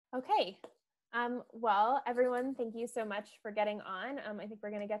Okay. Well, everyone, thank you so much for getting on. I think we're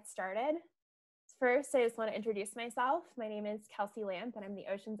going to get started. First, I just want to introduce myself. My name is Kelsey Lamp, and I'm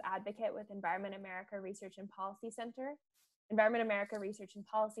the Oceans Advocate with Environment America Research and Policy Center. Environment America Research and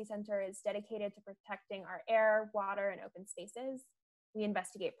Policy Center is dedicated to protecting our air, water, and open spaces. We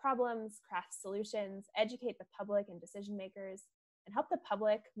investigate problems, craft solutions, educate the public and decision makers, and help the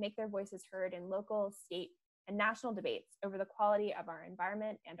public make their voices heard in local, state, and national debates over the quality of our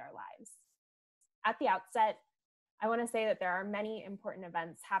environment and our lives. At the outset, I want to say that there are many important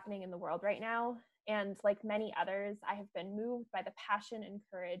events happening in the world right now, and like many others, I have been moved by the passion and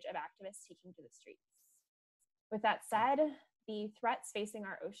courage of activists taking to the streets. With that said, the threats facing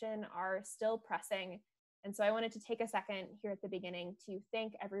our ocean are still pressing, and so I wanted to take a second here at the beginning to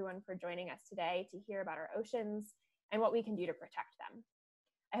thank everyone for joining us today to hear about our oceans and what we can do to protect them.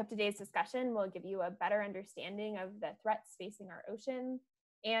 I hope today's discussion will give you a better understanding of the threats facing our ocean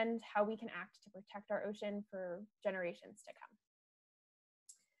and how we can act to protect our ocean for generations to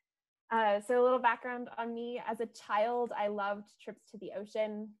come. So a little background on me. As a child, I loved trips to the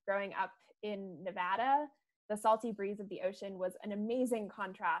ocean. Growing up in Nevada, the salty breeze of the ocean was an amazing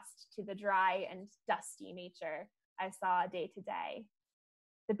contrast to the dry and dusty nature I saw day to day.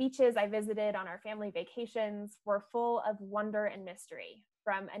 The beaches I visited on our family vacations were full of wonder and mystery,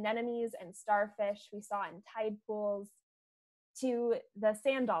 from anemones and starfish we saw in tide pools, to the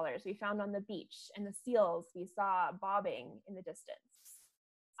sand dollars we found on the beach and the seals we saw bobbing in the distance.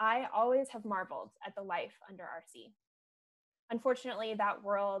 I always have marveled at the life under our sea. Unfortunately, that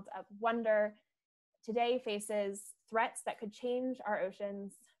world of wonder today faces threats that could change our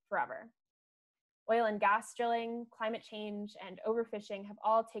oceans forever. Oil and gas drilling, climate change, and overfishing have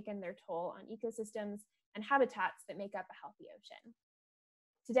all taken their toll on ecosystems and habitats that make up a healthy ocean.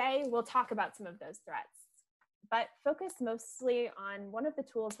 Today, we'll talk about some of those threats, but focus mostly on one of the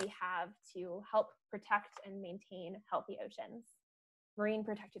tools we have to help protect and maintain healthy oceans: marine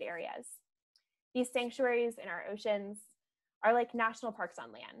protected areas. These sanctuaries in our oceans are like national parks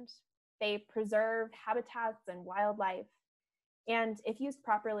on land. They preserve habitats and wildlife, and if used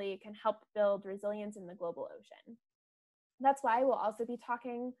properly, can help build resilience in the global ocean. That's why we'll also be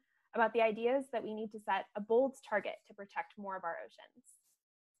talking about the ideas that we need to set a bold target to protect more of our oceans.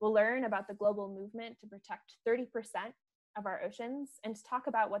 We'll learn about the global movement to protect 30% of our oceans and talk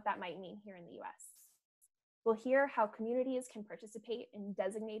about what that might mean here in the US. We'll hear how communities can participate in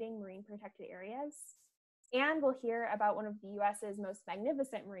designating marine protected areas, and we'll hear about one of the US's most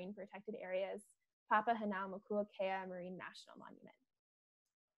magnificent marine protected areas, Papahanaumokuakea Marine National Monument.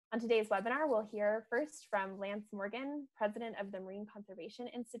 On today's webinar, we'll hear first from Lance Morgan, president of the Marine Conservation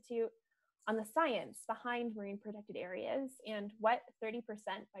Institute, on the science behind marine protected areas and what 30%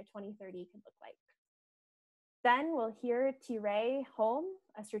 by 2030 could look like. Then we'll hear Tiree Holm,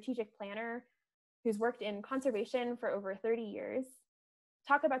 a strategic planner who's worked in conservation for over 30 years,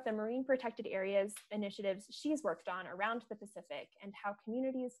 talk about the marine protected areas initiatives she's worked on around the Pacific and how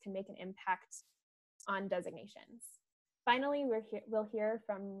communities can make an impact on designations. Finally, we'll hear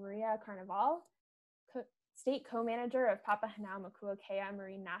from Maria Carnaval, state co-manager of Papahanaumokuakea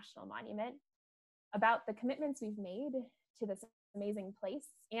Marine National Monument, about the commitments we've made to this amazing place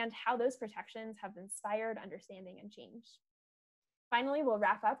and how those protections have inspired understanding and change. Finally, we'll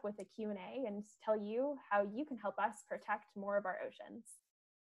wrap up with a Q&A and tell you how you can help us protect more of our oceans.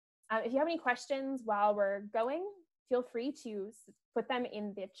 If you have any questions while we're going, feel free to put them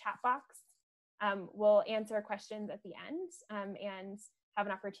in the chat box. We'll answer questions at the end and have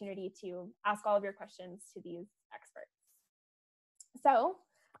an opportunity to ask all of your questions to these experts. So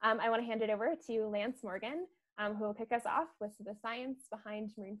I want to hand it over to Lance Morgan, who will kick us off with the science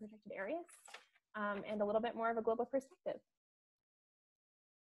behind marine protected areas and a little bit more of a global perspective.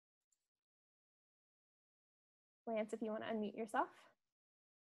 Lance, if you want to unmute yourself.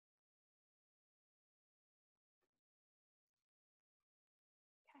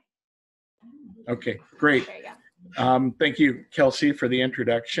 Okay, great. There you go. Thank you, Kelsey, for the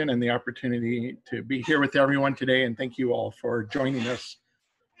introduction and the opportunity to be here with everyone today. And thank you all for joining us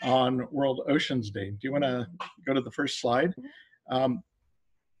on World Oceans Day. Do you want to go to the first slide?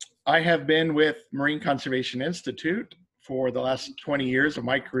 I have been with Marine Conservation Institute for the last 20 years of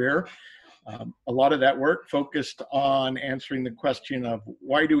my career. A lot of that work focused on answering the question of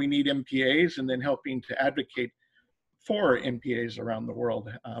why do we need MPAs, and then helping to advocate for MPAs around the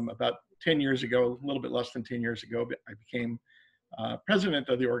world. About 10 years ago, a little bit less than 10 years ago, I became president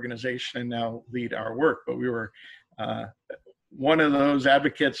of the organization and now lead our work. But we were one of those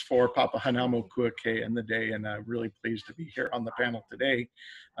advocates for Papahanaumokuakea in the day, and I'm really pleased to be here on the panel today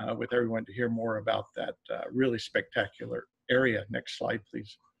with everyone to hear more about that really spectacular area. Next slide,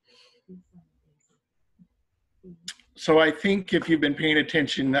 please. So I think if you've been paying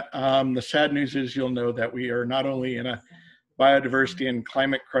attention, the sad news is you'll know that we are not only in a biodiversity and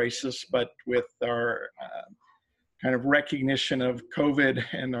climate crisis, but with our kind of recognition of COVID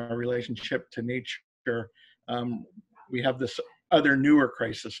and our relationship to nature, we have this other newer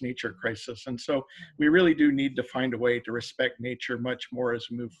crisis, nature crisis. And so we really do need to find a way to respect nature much more as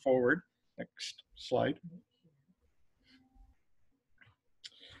we move forward. Next slide.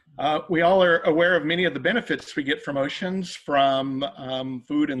 We all are aware of many of the benefits we get from oceans, from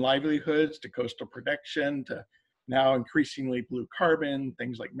food and livelihoods to coastal protection to now increasingly blue carbon,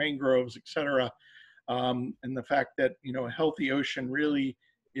 things like mangroves, et cetera. And the fact that, you know, a healthy ocean really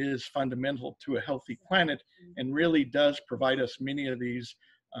is fundamental to a healthy planet and really does provide us many of these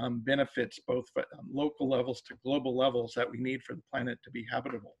benefits, both at local levels to global levels, that we need for the planet to be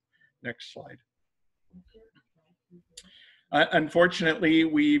habitable. Next slide. Unfortunately,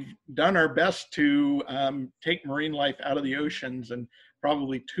 we've done our best to take marine life out of the oceans, and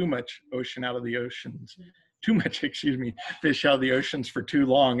probably too much ocean out of the oceans. Too much, excuse me, fish out of the oceans for too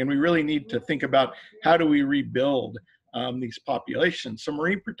long. And we really need to think about how do we rebuild these populations. So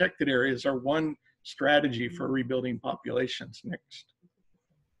marine protected areas are one strategy for rebuilding populations. Next.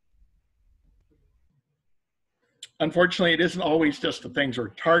 Unfortunately, it isn't always just the things we're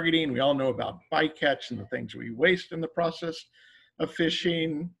targeting. We all know about bycatch and the things we waste in the process of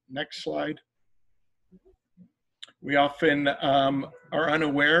fishing. Next slide. We often are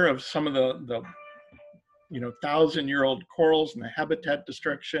unaware of some of the 1,000-year-old corals and the habitat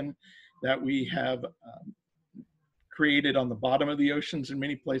destruction that we have created on the bottom of the oceans in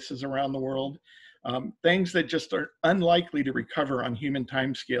many places around the world. Things that just are unlikely to recover on human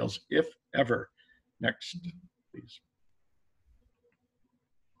timescales, if ever. Next, please.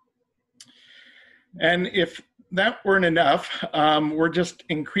 And if that weren't enough, we're just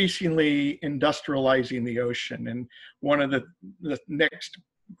increasingly industrializing the ocean. And one of the next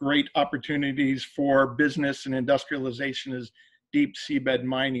great opportunities for business and industrialization is deep seabed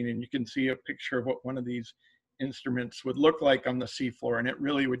mining. And you can see a picture of what one of these instruments would look like on the seafloor. And it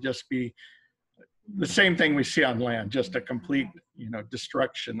really would just be the same thing we see on land, just a complete,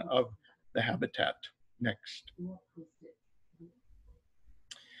 destruction of the habitat. Next.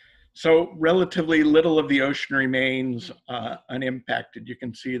 So relatively little of the ocean remains unimpacted. You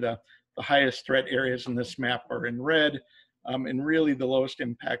can see the highest threat areas in this map are in red, and really the lowest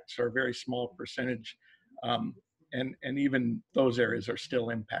impacts are a very small percentage. And even those areas are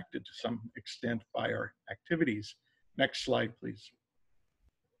still impacted to some extent by our activities. Next slide, please.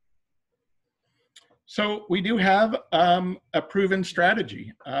 So we do have a proven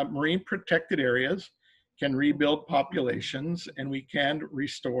strategy. Marine protected areas can rebuild populations, and we can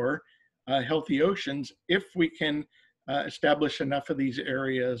restore healthy oceans if we can establish enough of these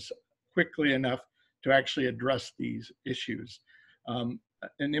areas quickly enough to actually address these issues. An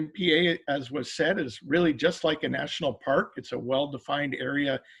MPA, as was said, is really just like a national park. It's a well-defined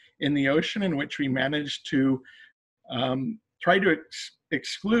area in the ocean in which we manage to try to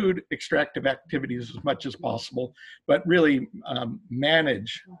exclude extractive activities as much as possible, but really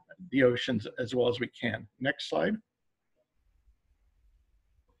manage the oceans as well as we can. Next slide.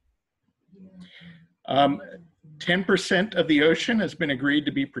 10% of the ocean has been agreed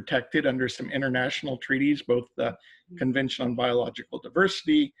to be protected under some international treaties, both the Convention on Biological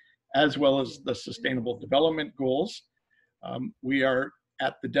Diversity as well as the Sustainable Development Goals. We are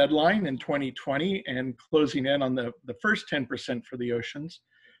at the deadline in 2020 and closing in on the first 10% for the oceans.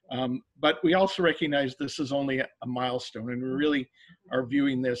 But we also recognize this is only a milestone, and we really are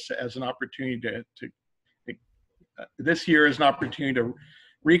viewing this as an opportunity this year is an opportunity to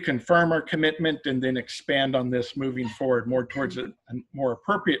reconfirm our commitment and then expand on this moving forward more towards a more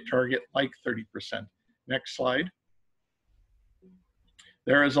appropriate target like 30%. Next slide.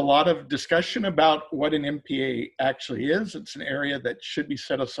 There is a lot of discussion about what an MPA actually is. It's an area that should be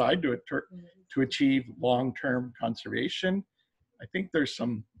set aside to achieve long-term conservation. I think there's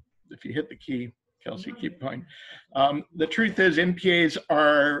some, if you hit the key, Kelsey, keep going. The truth is MPAs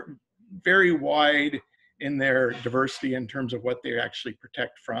are very wide in their diversity in terms of what they actually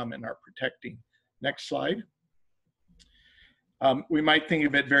protect from and are protecting. Next slide. We might think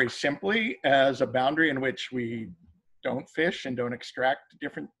of it very simply as a boundary in which we don't fish and don't extract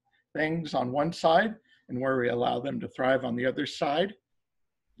different things on one side and where we allow them to thrive on the other side.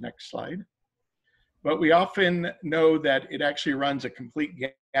 Next slide. But we often know that it actually runs a complete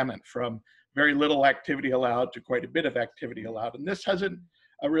gamut from very little activity allowed to quite a bit of activity allowed. And this has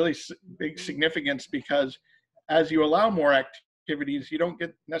a really big significance because as you allow more activities, you don't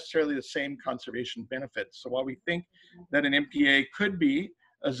get necessarily the same conservation benefits. So while we think that an MPA could be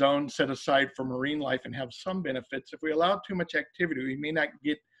a zone set aside for marine life and have some benefits, if we allow too much activity, we may not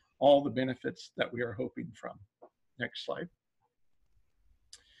get all the benefits that we are hoping from. Next slide.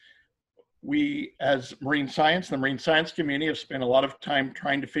 We, as the marine science community, have spent a lot of time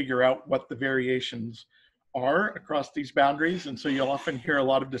trying to figure out what the variations are across these boundaries. And so you'll often hear a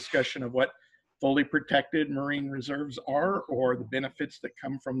lot of discussion of what fully protected marine reserves are, or the benefits that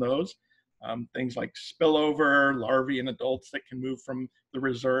come from those. Things like spillover, larvae and adults that can move from the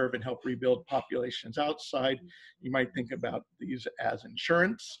reserve and help rebuild populations outside. You might think about these as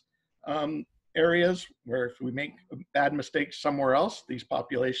insurance areas, where if we make bad mistakes somewhere else, these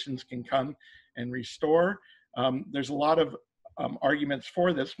populations can come and restore. There's a lot of arguments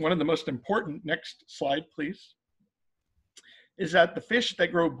for this. One of the most important, next slide please, is that the fish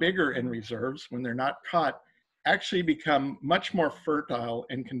that grow bigger in reserves when they're not caught actually become much more fertile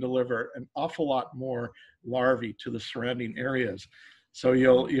and can deliver an awful lot more larvae to the surrounding areas. So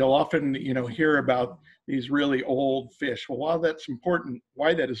you'll often hear about these really old fish. Well, while that's important,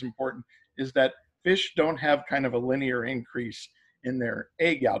 why that is important is that fish don't have kind of a linear increase in their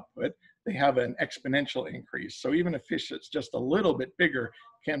egg output. They have an exponential increase. So even a fish that's just a little bit bigger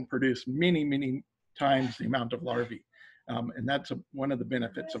can produce many, many times the amount of larvae. And that's one of the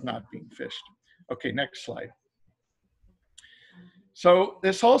benefits of not being fished. Okay, next slide. So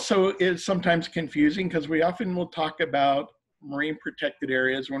this also is sometimes confusing because we often will talk about marine protected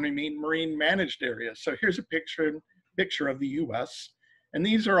areas when we mean marine managed areas. So here's a picture of the US. And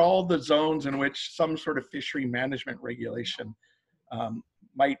these are all the zones in which some sort of fishery management regulation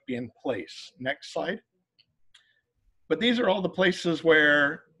might be in place. Next slide. But these are all the places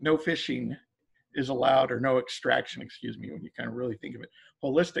where no fishing is allowed, or no extraction, excuse me, when you kind of really think of it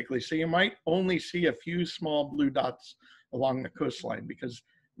holistically. So you might only see a few small blue dots along the coastline, because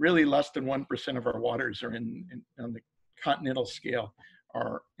really less than 1% of our waters are on the continental scale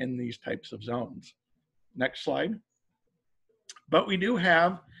are in these types of zones. Next slide. But we do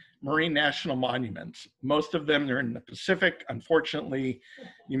have marine national monuments. Most of them are in the Pacific. Unfortunately,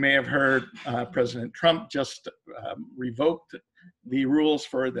 you may have heard President Trump just revoked the rules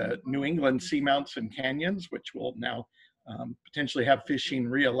for the New England seamounts and canyons, which will now potentially have fishing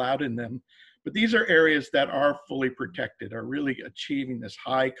re-allowed in them. But these are areas that are fully protected, are really achieving this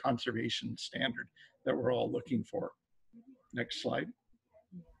high conservation standard that we're all looking for. Next slide.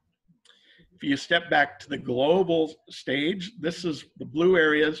 If you step back to the global stage, this is the blue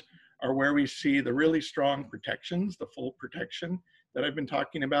areas are where we see the really strong protections, the full protection that I've been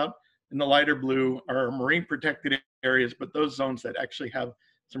talking about. And the lighter blue are marine protected areas, but those zones that actually have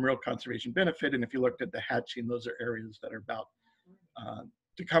some real conservation benefit. And if you looked at the hatching, those are areas that are about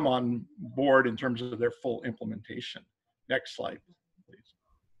to come on board in terms of their full implementation. Next slide, please.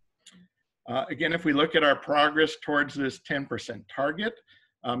 Again, if we look at our progress towards this 10% target,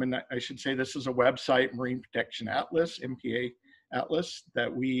 and I should say this is a website, Marine Protection Atlas, MPA Atlas,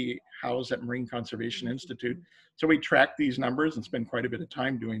 that we house at Marine Conservation Institute. So we track these numbers and spend quite a bit of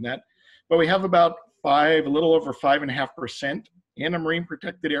time doing that. But we have about a little over 5.5% in a marine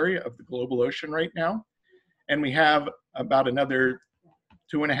protected area of the global ocean right now. And we have about another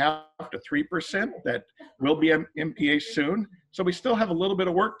 2.5 to 3% that will be MPA soon. So we still have a little bit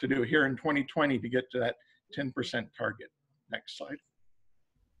of work to do here in 2020 to get to that 10% target. Next slide.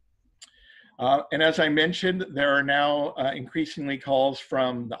 And as I mentioned, there are now increasingly calls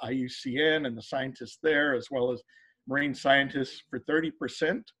from the IUCN and the scientists there, as well as marine scientists, for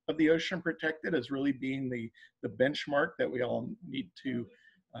 30% of the ocean protected as really being the benchmark that we all need to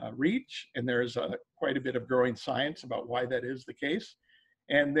reach. And there's quite a bit of growing science about why that is the case.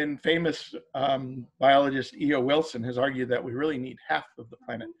 And then famous biologist E.O. Wilson has argued that we really need half of the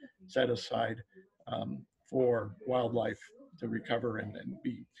planet set aside for wildlife to recover and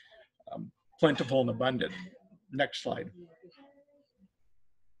be plentiful and abundant. Next slide.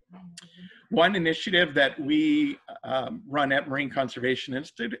 One initiative that we run at Marine Conservation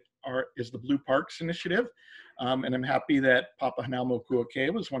Institute is the Blue Parks Initiative. And I'm happy that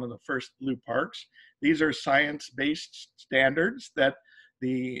Papahanaumokuakea was one of the first blue parks. These are science-based standards that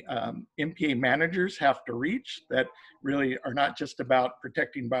the MPA managers have to reach, that really are not just about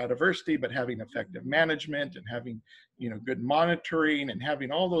protecting biodiversity, but having effective management and having good monitoring and having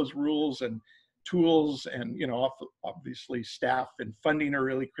all those rules and tools, and obviously staff and funding are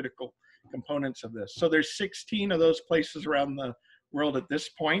really critical components of this. So there's 16 of those places around the world at this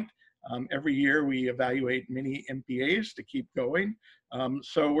point. Every year we evaluate many MPAs to keep going.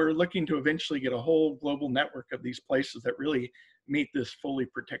 So we're looking to eventually get a whole global network of these places that really meet this fully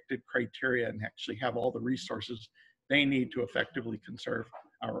protected criteria and actually have all the resources they need to effectively conserve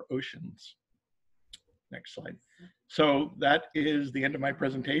our oceans. Next slide. So that is the end of my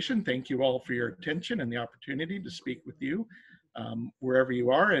presentation. Thank you all for your attention and the opportunity to speak with you wherever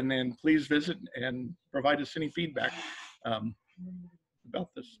you are. And then please visit and provide us any feedback about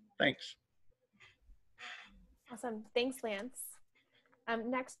this. Thanks. Awesome. Thanks, Lance.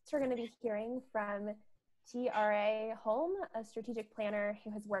 Next, we're going to be hearing from T.R.A. Holm, a strategic planner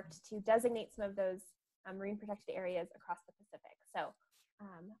who has worked to designate some of those marine protected areas across the Pacific. So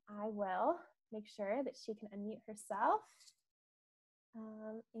I will make sure that she can unmute herself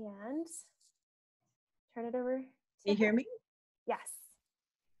and turn it over to Can you hear me? Yes,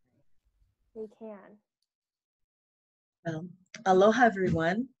 we can. Aloha,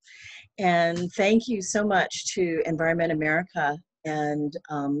 everyone. And thank you so much to Environment America. And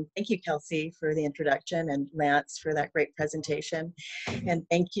thank you, Kelsey, for the introduction, and Lance for that great presentation. And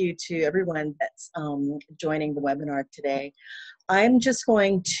thank you to everyone that's joining the webinar today. I'm just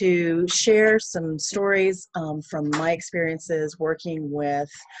going to share some stories from my experiences working with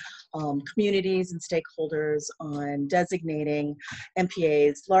communities and stakeholders on designating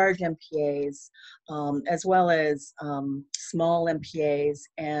MPAs, large MPAs, as well as small MPAs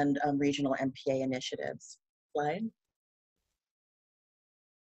and regional MPA initiatives. Slide.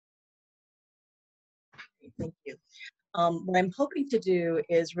 Thank you. What I'm hoping to do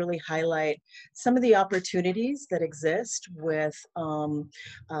is really highlight some of the opportunities that exist with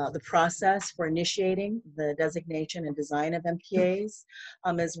the process for initiating the designation and design of MPAs,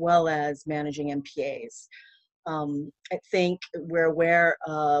 as well as managing MPAs. I think we're aware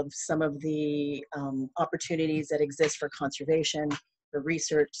of some of the opportunities that exist for conservation, for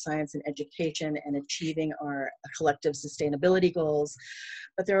research, science, and education, and achieving our collective sustainability goals.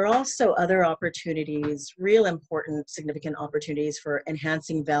 But there are also other opportunities, real important, significant opportunities for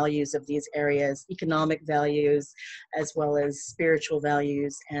enhancing values of these areas, economic values, as well as spiritual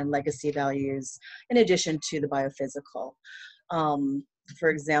values and legacy values, in addition to the biophysical. For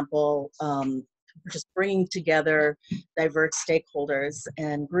example, just bringing together diverse stakeholders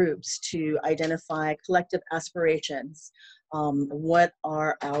and groups to identify collective aspirations. What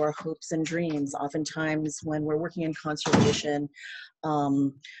are our hopes and dreams? Oftentimes when we're working in conservation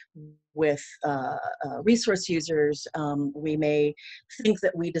with resource users, we may think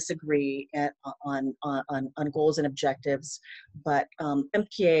that we disagree on goals and objectives, but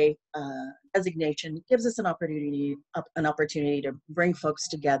MPA designation gives us an opportunity to bring folks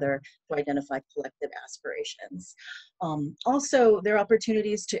together to identify collective aspirations. Also, there are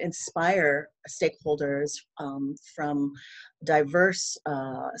opportunities to inspire stakeholders from diverse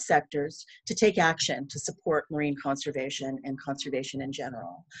sectors to take action to support marine conservation and conservation in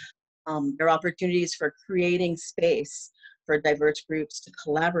general. There are opportunities for creating space for diverse groups to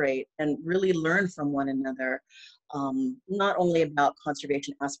collaborate and really learn from one another, not only about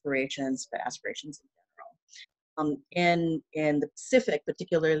conservation aspirations, but aspirations in general. In the Pacific,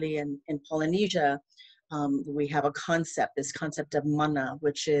 particularly in Polynesia, we have a concept, this concept of mana,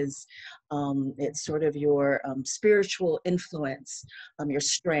 which is, it's sort of your spiritual influence, your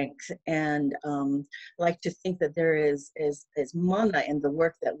strength. And I like to think that there is mana in the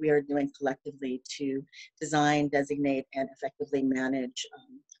work that we are doing collectively to design, designate, and effectively manage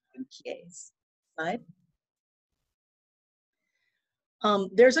MPAs. Slide.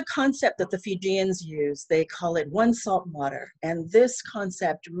 There's a concept that the Fijians use. They call it one salt water. And this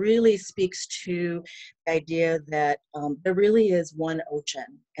concept really speaks to the idea that there really is one ocean.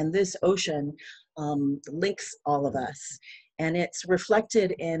 And this ocean links all of us. And it's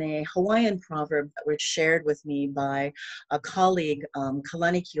reflected in a Hawaiian proverb that was shared with me by a colleague,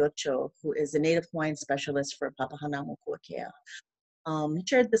 Kalani Kiocho, who is a Native Hawaiian specialist for Papahanaumokuakea. He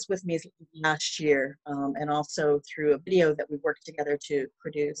shared this with me last year, and also through a video that we worked together to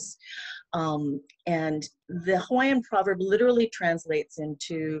produce. And the Hawaiian proverb literally translates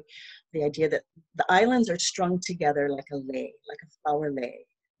into the idea that the islands are strung together like a lei, like a flower lei,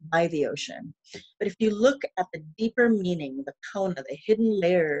 by the ocean. But if you look at the deeper meaning, the kauna, the hidden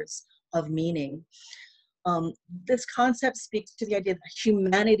layers of meaning, this concept speaks to the idea that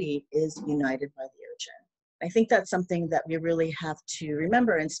humanity is united by the ocean. I think that's something that we really have to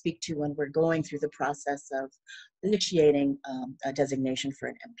remember and speak to when we're going through the process of initiating a designation for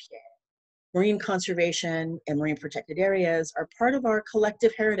an MPA. Marine conservation and marine protected areas are part of our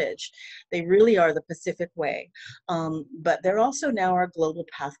collective heritage. They really are the Pacific way, but they're also now our global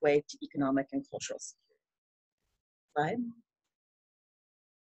pathway to economic and cultural security. Slide.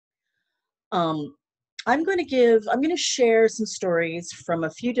 I'm going to share some stories from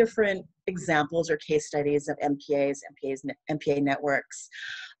a few different examples or case studies of MPAs, MPA networks.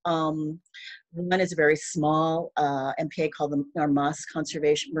 One is a very small MPA called the Narmas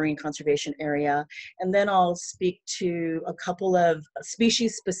Marine Conservation Area. And then I'll speak to a couple of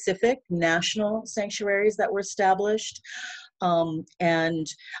species-specific national sanctuaries that were established. And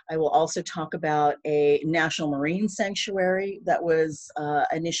I will also talk about a national marine sanctuary that was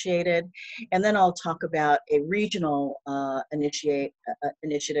initiated. And then I'll talk about a regional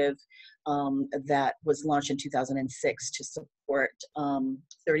initiative that was launched in 2006 to support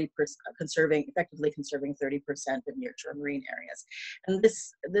 30% effectively conserving 30% of near-shore marine areas. And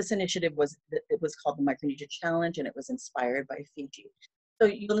this initiative was called the Micronesia Challenge, and it was inspired by Fiji. So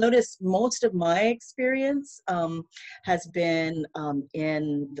you'll notice most of my experience has been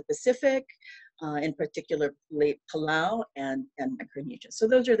in the Pacific, in particular Palau and Micronesia. So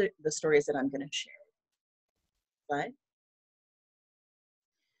those are the stories that I'm going to share. Slide.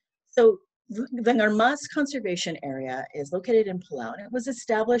 So the Narmas Conservation Area is located in Palau, and it was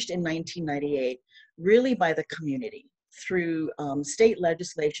established in 1998, really by the community through state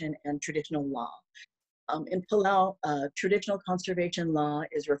legislation and traditional law. In Palau, traditional conservation law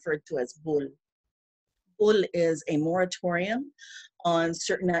is referred to as BUL. BUL is a moratorium on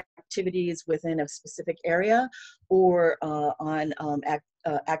certain activities within a specific area or on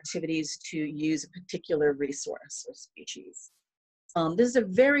activities to use a particular resource or species. This is a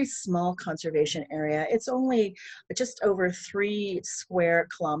very small conservation area. It's only just over 3 square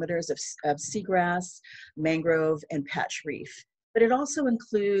kilometers of seagrass, mangrove, and patch reef. But it also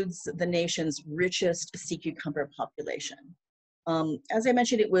includes the nation's richest sea cucumber population. As I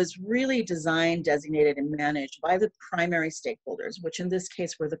mentioned, it was really designed, designated, and managed by the primary stakeholders, which in this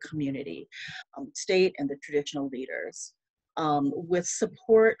case were the community, state, and the traditional leaders, with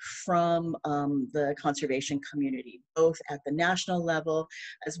support from the conservation community, both at the national level,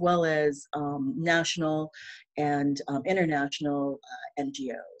 as well as national and international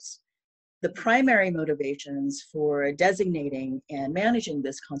NGOs. The primary motivations for designating and managing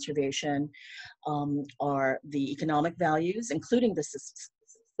this conservation are the economic values, including the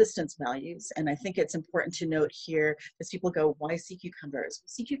subsistence values. And I think it's important to note here, because people go, why sea cucumbers?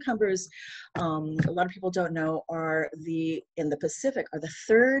 Sea cucumbers, a lot of people don't know, in the Pacific, are the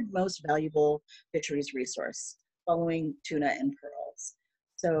 3rd most valuable fisheries resource, following tuna and pearls.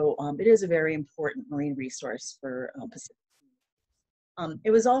 So it is a very important marine resource for Pacific.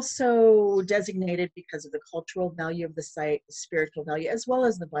 It was also designated because of the cultural value of the site, the spiritual value, as well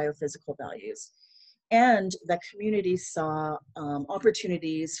as the biophysical values. And the community saw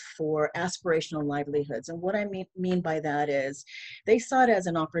opportunities for aspirational livelihoods. And what I mean by that is they saw it as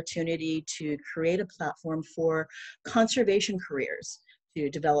an opportunity to create a platform for conservation careers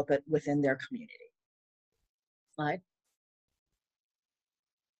to develop it within their community. Slide.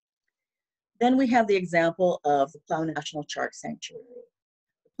 Then we have the example of the Palau National Shark Sanctuary.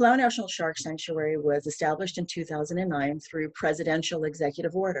 The Palau National Shark Sanctuary was established in 2009 through presidential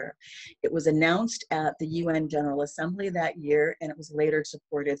executive order. It was announced at the UN General Assembly that year, and it was later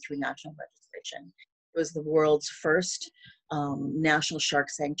supported through national legislation. It was the world's first national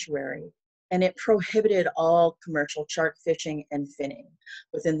shark sanctuary, and it prohibited all commercial shark fishing and finning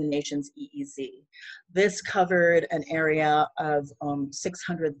within the nation's EEZ. This covered an area of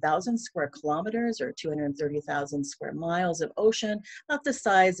 600,000 square kilometers or 230,000 square miles of ocean, about the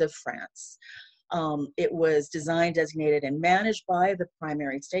size of France. It was designed, designated, and managed by the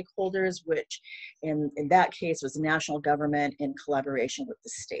primary stakeholders, which in that case was the national government in collaboration with the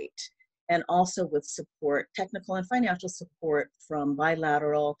state, and also with support, technical and financial support from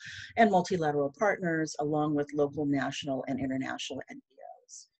bilateral and multilateral partners, along with local, national, and international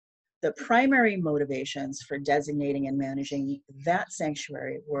NGOs. The primary motivations for designating and managing that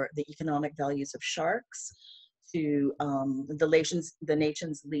sanctuary were the economic values of sharks to the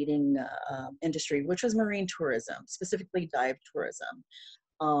nation's leading industry, which was marine tourism, specifically dive tourism.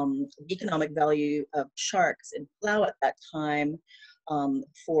 Economic value of sharks in Palau at that time,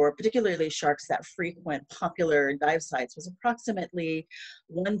 for particularly sharks that frequent popular dive sites, was approximately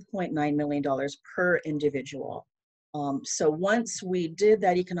 $1.9 million per individual. So once we did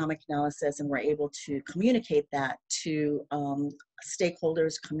that economic analysis and were able to communicate that to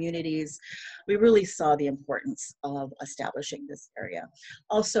stakeholders, communities, we really saw the importance of establishing this area.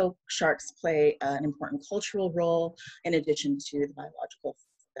 Also, sharks play an important cultural role in addition to the biological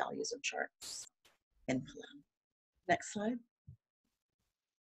values of sharks in Palau. Next slide.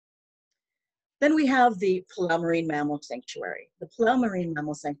 Then we have the Palau Marine Mammal Sanctuary. The Palau Marine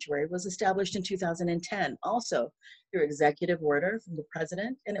Mammal Sanctuary was established in 2010, also through executive order from the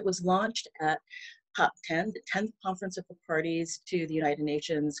president, and it was launched at COP10, the 10th Conference of the Parties to the United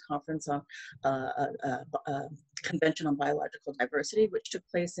Nations Conference on Convention on Biological Diversity, which took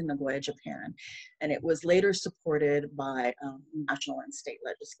place in Nagoya, Japan. And it was later supported by national and state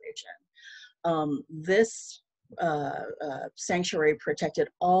legislation. This sanctuary protected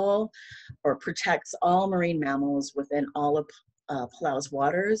all, or protects all marine mammals within all of Palau's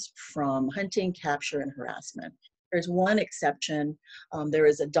waters from hunting, capture, and harassment. There's one exception. There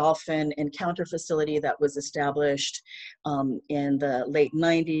is a dolphin encounter facility that was established in the late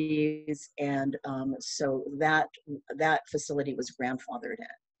 90s, and so that facility was grandfathered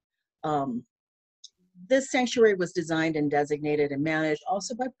in. This sanctuary was designed and designated and managed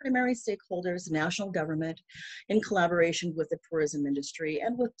also by primary stakeholders, national government, in collaboration with the tourism industry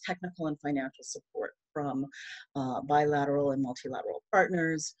and with technical and financial support from bilateral and multilateral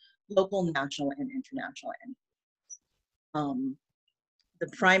partners, local, national, and international entities. The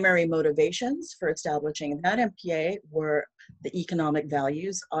primary motivations for establishing that MPA were the economic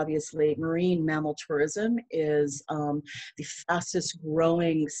values. Obviously, marine mammal tourism is the fastest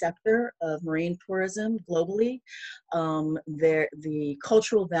growing sector of marine tourism globally. The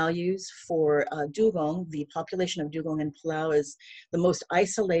cultural values for dugong, the population of dugong in Palau is the most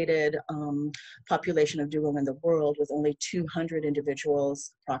isolated population of dugong in the world, with only 200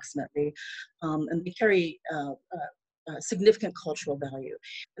 individuals approximately, and they carry significant cultural value.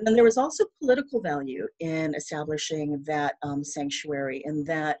 And then there was also political value in establishing that sanctuary, and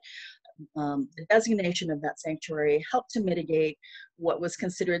that the designation of that sanctuary helped to mitigate what was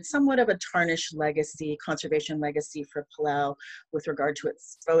considered somewhat of a tarnished legacy, conservation legacy for Palau with regard to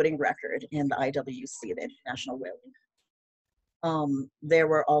its voting record in the IWC, the International Whaling. There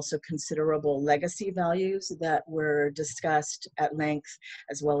were also considerable legacy values that were discussed at length,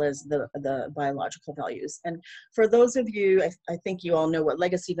 as well as the biological values. And for those of you, I think you all know what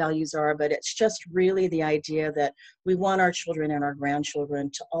legacy values are, but it's just really the idea that we want our children and our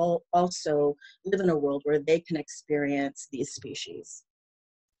grandchildren to also live in a world where they can experience these species.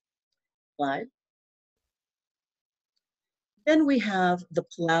 Slide. Then we have the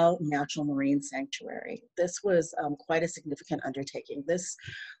Palau Natural Marine Sanctuary. This was quite a significant undertaking. This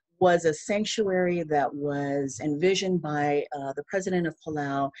was a sanctuary that was envisioned by the president of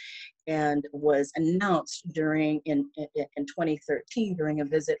Palau and was announced in 2013 during a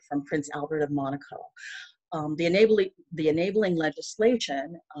visit from Prince Albert of Monaco. The enabling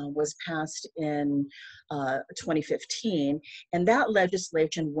legislation was passed in 2015, and that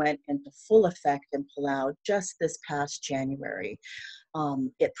legislation went into full effect in Palau just this past January.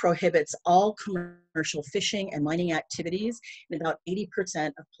 It prohibits all commercial fishing and mining activities in about 80%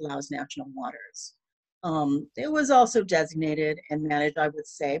 of Palau's national waters. It was also designated and managed, I would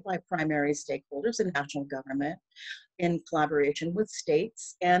say, by primary stakeholders and national government in collaboration with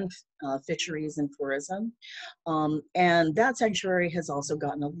states and fisheries and tourism. And that sanctuary has also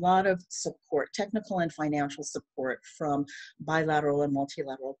gotten a lot of support, technical and financial support, from bilateral and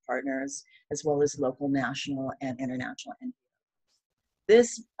multilateral partners, as well as local, national, and international entities.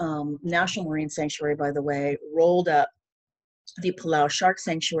 This National Marine Sanctuary, by the way, rolled up the Palau Shark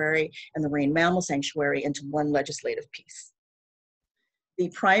Sanctuary and the Marine Mammal Sanctuary into one legislative piece. The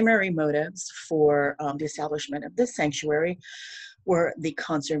primary motives for the establishment of this sanctuary were the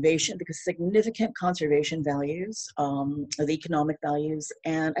conservation, because significant conservation values, the economic values,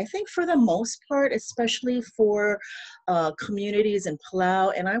 and I think for the most part, especially for communities in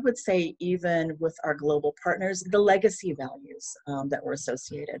Palau, and I would say even with our global partners, the legacy values that were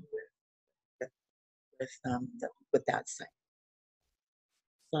associated with that site.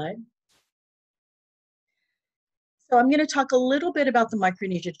 Slide. So I'm going to talk a little bit about the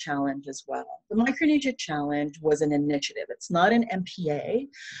Micronesia Challenge as well. The Micronesia Challenge was an initiative. It's not an MPA,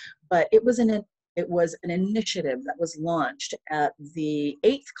 but it was an initiative that was launched at the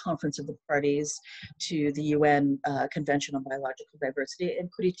 8th Conference of the Parties to the UN Convention on Biological Diversity in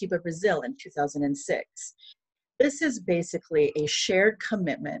Curitiba, Brazil in 2006. This is basically a shared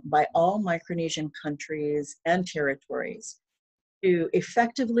commitment by all Micronesian countries and territories to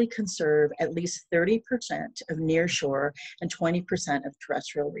effectively conserve at least 30% of nearshore and 20% of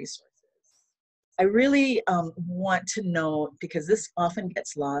terrestrial resources. I really want to note, because this often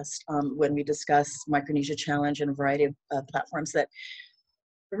gets lost when we discuss Micronesia Challenge and a variety of platforms, that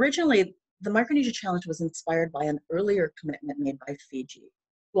originally the Micronesia Challenge was inspired by an earlier commitment made by Fiji,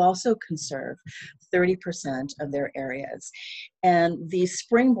 who also conserve 30% of their areas. And the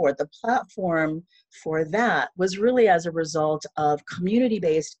springboard, the platform for that, was really as a result of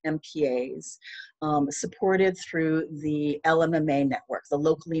community-based MPAs supported through the LMMA network, the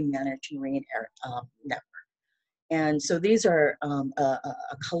Locally Managed Marine Network. And so these are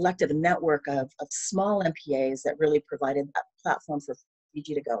a collective network of small MPAs that really provided that platform for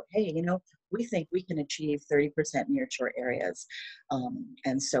Fiji to go, hey, you know, we think we can achieve 30% nearshore areas.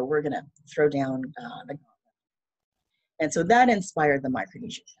 And so we're going to throw down the. And so that inspired the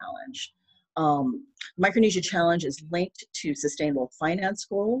Micronesia Challenge. Micronesia Challenge is linked to sustainable finance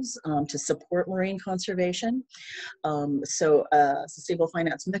goals to support marine conservation. Sustainable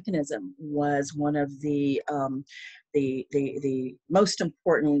finance mechanism was one of the most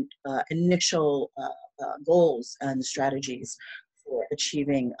important initial goals and strategies for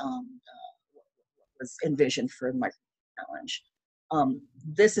achieving what was envisioned for the Micronesia Challenge.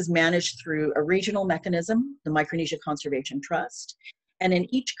 This is managed through a regional mechanism, the Micronesia Conservation Trust, and in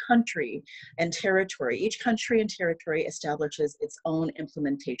each country and territory establishes its own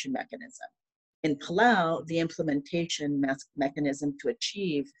implementation mechanism. In Palau, the implementation mechanism to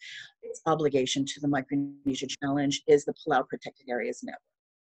achieve its obligation to the Micronesia Challenge is the Palau Protected Areas Network.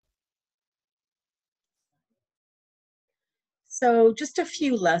 So just a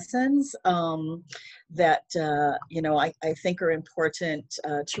few lessons that you know, I think are important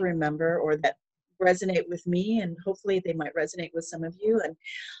to remember, or that resonate with me, and hopefully they might resonate with some of you. And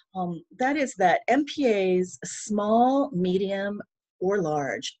that is that MPAs, small, medium, or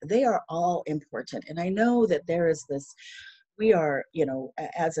large, they are all important. And I know that there is this, we are, you know,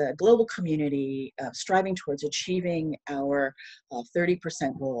 as a global community, striving towards achieving our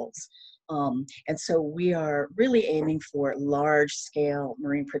 30% goals. And so we are really aiming for large scale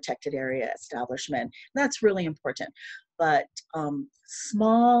marine protected area establishment. That's really important. But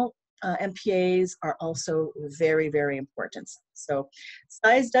small MPAs are also very, very important. So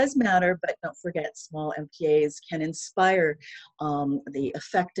size does matter, but don't forget, small MPAs can inspire the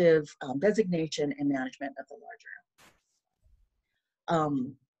effective designation and management of the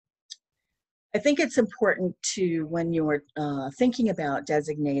larger. I think it's important to, when you're thinking about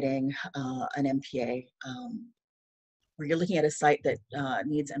designating an MPA, where you're looking at a site that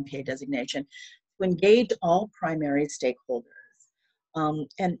needs MPA designation, to engage all primary stakeholders.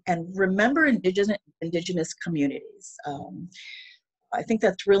 And remember indigenous communities. I think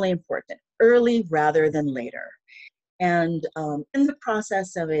that's really important, early rather than later. And in the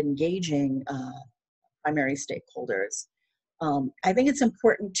process of engaging primary stakeholders, I think it's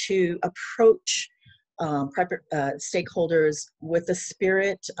important to approach stakeholders with a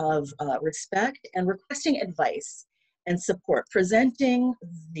spirit of respect and requesting advice and support, presenting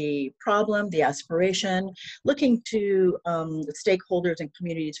the problem, the aspiration, looking to stakeholders and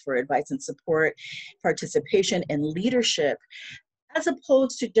communities for advice and support, participation and leadership, as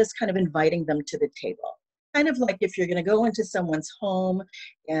opposed to just kind of inviting them to the table. Kind of like if you're going to go into someone's home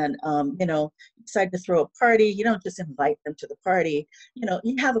and you know, decide to throw a party, you don't just invite them to the party. You know,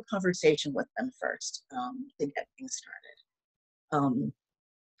 you have a conversation with them first to get things started.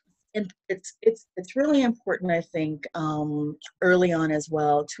 And it's really important, I think, early on as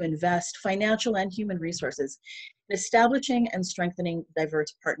well, to invest financial and human resources in establishing and strengthening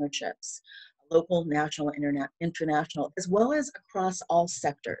diverse partnerships, local, national, international, as well as across all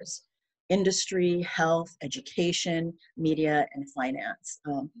sectors: industry, health, education, media, and finance.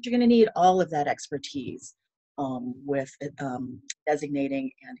 You're going to need all of that expertise with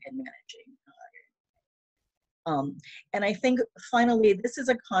designating and managing. And I think finally, this is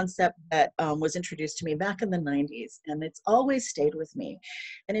a concept that was introduced to me back in the 90s, and it's always stayed with me.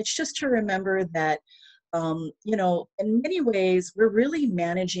 And it's just to remember that, you know, in many ways, we're really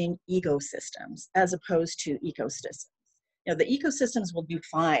managing ecosystems as opposed to ecosystems. You know, the ecosystems will do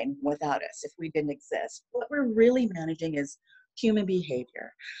fine without us if we didn't exist. What we're really managing is human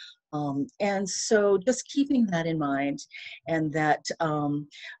behavior. And so just keeping that in mind, and that,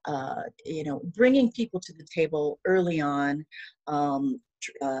 you know, bringing people to the table early on,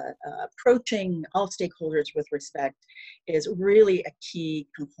 approaching all stakeholders with respect is really a key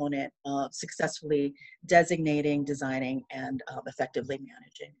component of successfully designating, designing, and effectively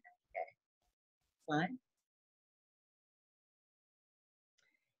managing. Okay. Slide.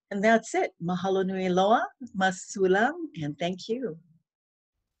 And that's it. Mahalo nui loa, masulam, and thank you.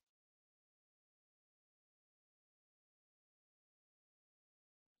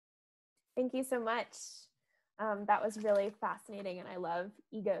 Thank you so much. That was really fascinating, and I love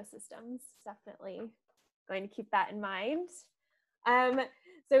ecosystems. Definitely going to keep that in mind.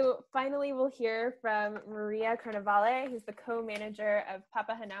 So finally, we'll hear from Maria Carnevale, who's the co-manager of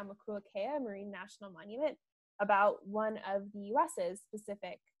Papahanaumokuakea Marine National Monument, about one of the US's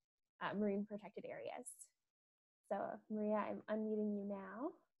specific marine protected areas. So Maria, I'm unmuting you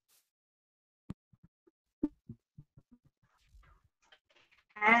now.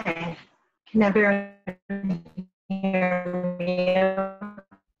 Hi. Can everyone hear me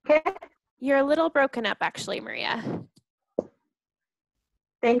okay? You're a little broken up, actually, Maria.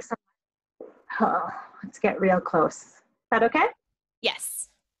 Thanks so much. Oh, let's get real close. Is that okay? Yes.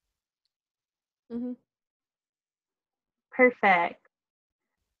 Mm-hmm. Perfect.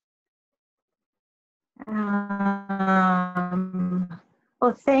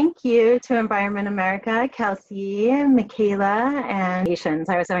 Well, thank you to Environment America, Kelsey, Michaela, and Nations.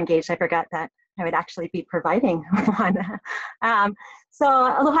 I was so engaged, I forgot that I would actually be providing one. So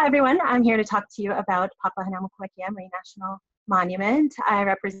aloha, everyone. I'm here to talk to you about Papahanaumokuakea Marine National Monument. I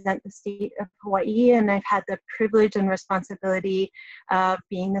represent the state of Hawaii, and I've had the privilege and responsibility of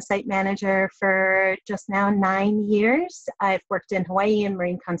being the site manager for just now 9 years. I've worked in Hawaii in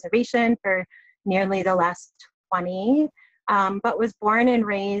marine conservation for nearly the last 20, but was born and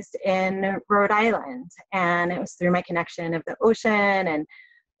raised in Rhode Island. And it was through my connection of the ocean and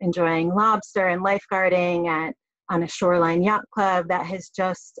enjoying lobster and lifeguarding on a shoreline yacht club that has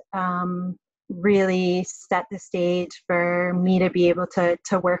just really set the stage for me to be able to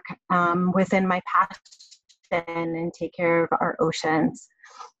work within my passion and take care of our oceans.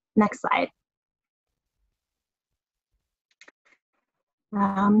 Next slide.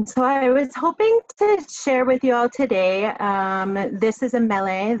 So I was hoping to share with you all today, this is a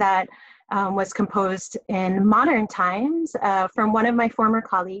mele that was composed in modern times from one of my former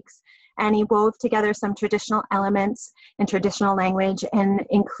colleagues, and he wove together some traditional elements and traditional language and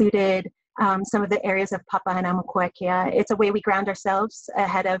included some of the areas of Papahanaumokuakea. It's a way we ground ourselves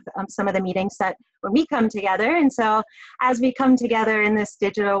ahead of some of the meetings that when we come together. And so as we come together in this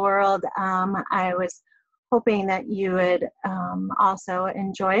digital world, I was hoping that you would also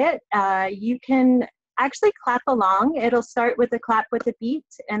enjoy it. You can actually clap along. It'll start with a clap with a beat,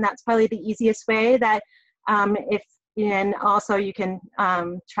 and that's probably the easiest way that and also you can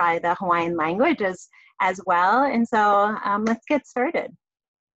try the Hawaiian language as well. And so let's get started.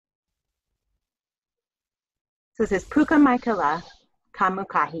 So this is Puka Maikala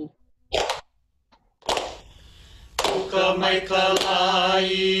Kamukahi. Puka maikala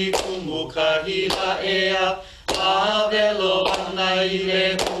I kumukahi la ea, awelo ana I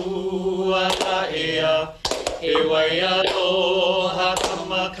le kua la ea, e waia loha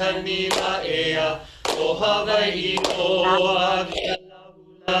kamakani la ea, o Hawaii loa kia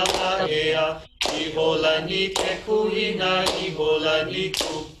la la ea, I hola ni ke kuhina, I hola ni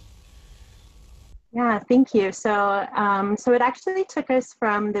ku. Yeah, thank you. So, so it actually took us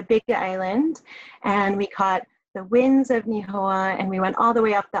from the Big Island, and we caught the winds of Nihoa, and we went all the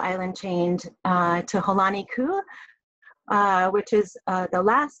way up the island chain to Holani Ku, which is the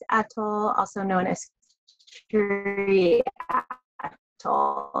last atoll, also known as Kuri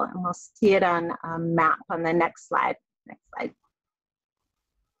Atoll, and we'll see it on a map on the next slide. Next slide.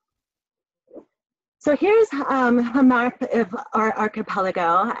 So here's a map of our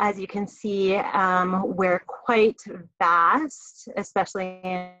archipelago. As you can see, we're quite vast, especially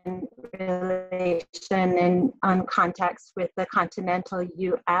in relation and on context with the continental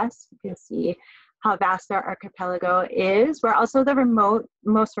US. You can see how vast our archipelago is. We're also the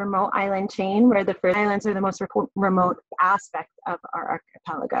most remote island chain, where the first islands are the most remote aspect of our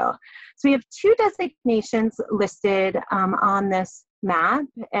archipelago. So we have 2 designations listed on this map,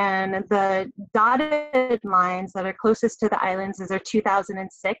 and the dotted lines that are closest to the islands is our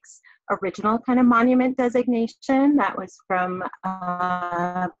 2006 original kind of monument designation. That was from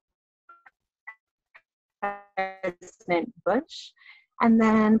President Bush. And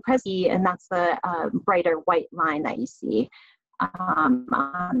then and that's the brighter white line that you see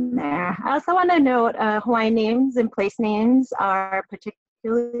on there. I also want to note Hawaiian names and place names are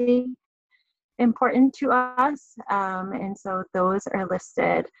particularly important to us, and so those are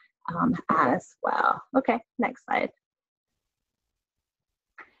listed as well. Okay, next slide.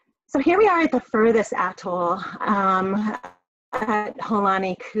 So here we are at the furthest atoll at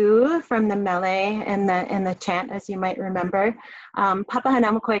Holani Ku from the mele and the chant, as you might remember.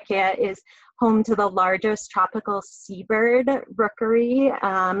 Papahanaumokuakea is home to the largest tropical seabird rookery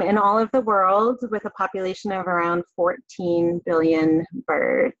in all of the world, with a population of around 14 billion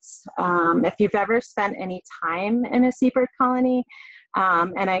birds. If you've ever spent any time in a seabird colony,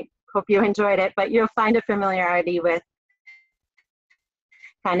 and I hope you enjoyed it, but you'll find a familiarity with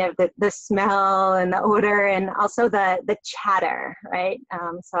kind of the smell and the odor, and also the chatter, right?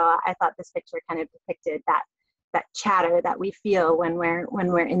 So I thought this picture kind of depicted that chatter that we feel when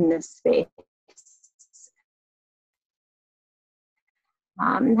we're in this space.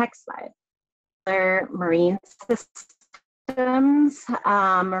 Next slide. Other marine systems,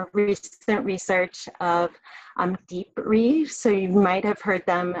 recent research of deep reefs. So you might have heard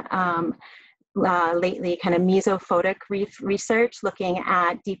them lately, kind of mesophotic reef research, looking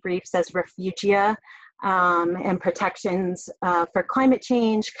at deep reefs as refugia and protections for climate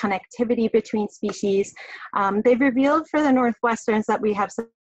change, connectivity between species. They've revealed for the Northwesterns that we have some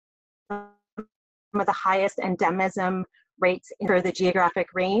of the highest endemism rates for the geographic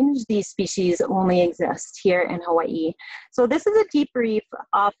range. These species only exist here in Hawaii. So this is a deep reef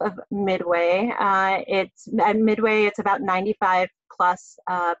off of Midway. It's at Midway, it's about 95 plus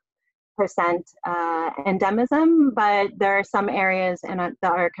percent endemism, but there are some areas in the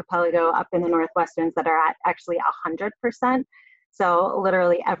archipelago up in the Northwesterns that are at actually 100%. So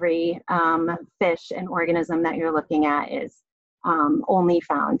literally every fish and organism that you're looking at is only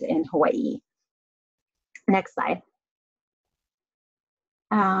found in Hawaii. Next slide.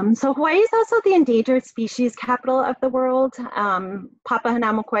 So Hawaii is also the endangered species capital of the world.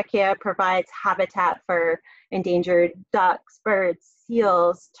 Papahanaumokuakea provides habitat for endangered ducks, birds,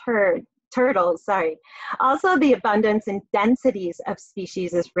 seals, turtles, sorry. Also, the abundance and densities of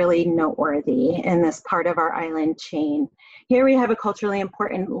species is really noteworthy in this part of our island chain. Here we have a culturally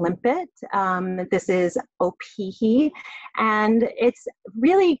important limpet. This is opihi, and it's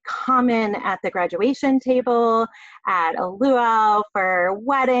really common at the graduation table, at a luau, for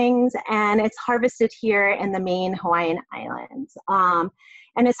weddings, and it's harvested here in the main Hawaiian Islands.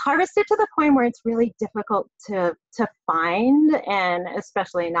 And it's harvested to the point where it's really difficult to find, and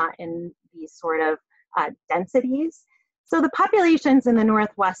especially not in these sort of densities. So the populations in the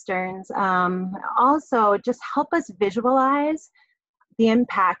Northwesterns also just help us visualize the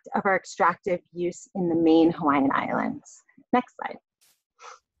impact of our extractive use in the main Hawaiian Islands. Next slide.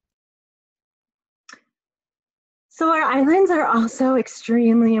 So our islands are also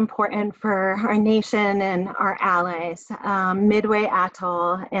extremely important for our nation and our allies. Midway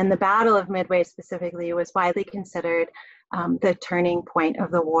Atoll and the Battle of Midway specifically was widely considered the turning point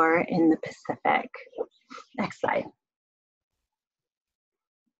of the war in the Pacific. Next slide.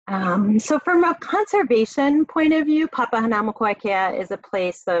 So from a conservation point of view, Papahanaumokuakea is a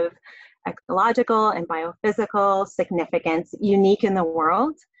place of ecological and biophysical significance, unique in the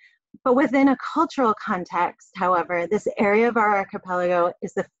world. But within a cultural context, however, this area of our archipelago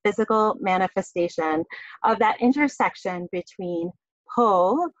is the physical manifestation of that intersection between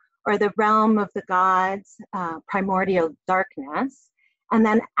Po, or the realm of the gods, primordial darkness, and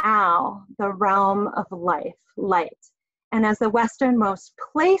then Ao, the realm of life, light. And as the westernmost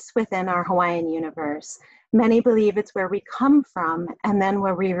place within our Hawaiian universe, many believe it's where we come from and then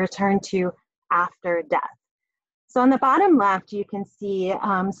where we return to after death. So on the bottom left, you can see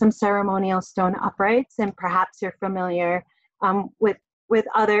some ceremonial stone uprights, and perhaps you're familiar with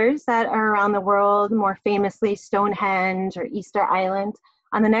others that are around the world, more famously Stonehenge or Easter Island.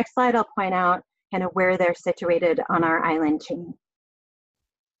 On the next slide, I'll point out kind of where they're situated on our island chain.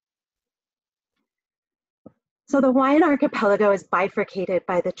 So the Hawaiian archipelago is bifurcated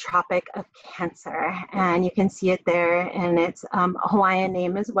by the Tropic of Cancer, and you can see it there in its Hawaiian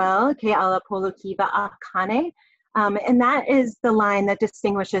name as well, Ke'alapolukiva Akane. And that is the line that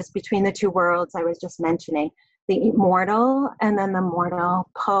distinguishes between the two worlds I was just mentioning, the immortal and then the mortal,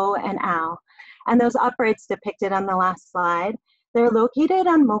 Po and Ao. And those uprights depicted on the last slide, they're located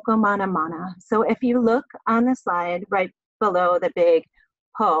on Mokomanamana. So if you look on the slide right below the big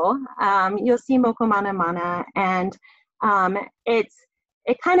Po, you'll see Mokomanamana, and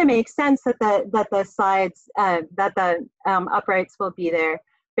it kind of makes sense that the slides, that the uprights will be there,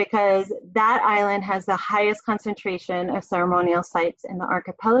 because that island has the highest concentration of ceremonial sites in the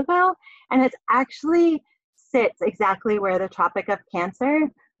archipelago, and it actually sits exactly where the Tropic of Cancer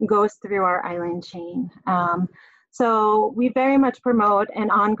goes through our island chain. So we very much promote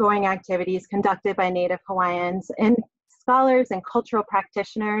and ongoing activities conducted by Native Hawaiians and scholars and cultural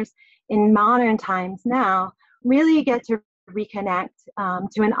practitioners in modern times now really get to reconnect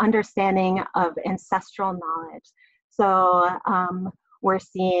to an understanding of ancestral knowledge. So we're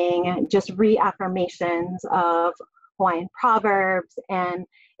seeing just reaffirmations of Hawaiian proverbs, and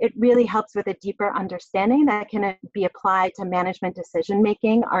it really helps with a deeper understanding that can be applied to management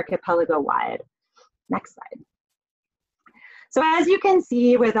decision-making archipelago-wide. Next slide. So as you can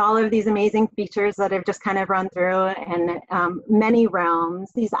see, with all of these amazing features that I've just kind of run through, and many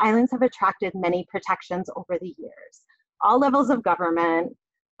realms, these islands have attracted many protections over the years. All levels of government,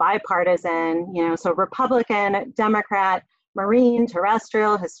 bipartisan, so Republican, Democrat, marine,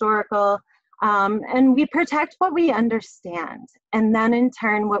 terrestrial, historical, and we protect what we understand, and then in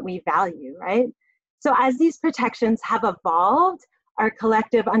turn what we value, right? So as these protections have evolved, our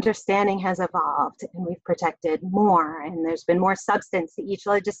collective understanding has evolved, and we've protected more, and there's been more substance to each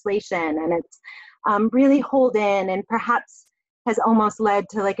legislation, and it's really hold in, and perhaps has almost led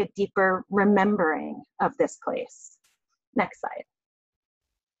to like a deeper remembering of this place. Next slide.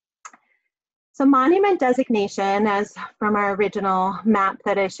 So monument designation, as from our original map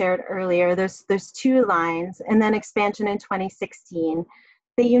that I shared earlier, there's two lines, and then expansion in 2016.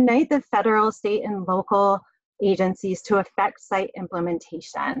 They unite the federal, state, and local agencies to affect site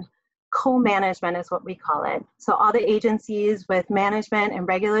implementation. Co-management is what we call it. So all the agencies with management and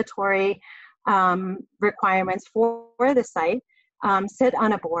regulatory requirements for the site sit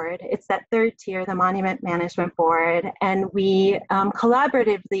on a board. It's that third tier, the Monument Management Board, and we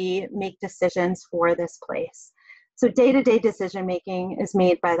collaboratively make decisions for this place. So day-to-day decision-making is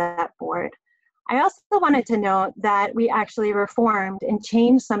made by that board. I also wanted to note that we actually reformed and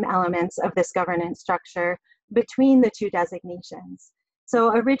changed some elements of this governance structure between the two designations.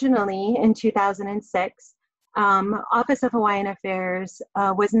 So originally in 2006, Office of Hawaiian Affairs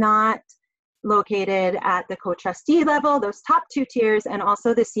was not located at the co-trustee level, those top two tiers, and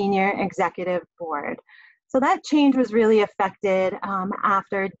also the senior executive board. So that change was really effected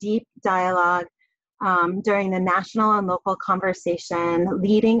after deep dialogue during the national and local conversation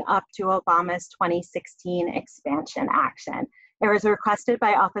leading up to Obama's 2016 expansion action. It was requested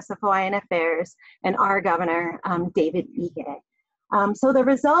by Office of Hawaiian Affairs and our governor, David Ige. So the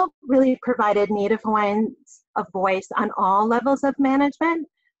result really provided Native Hawaiians a voice on all levels of management,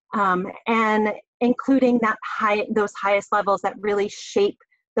 and including those highest levels that really shape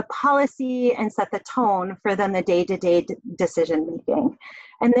the policy and set the tone for then the day-to-day decision making.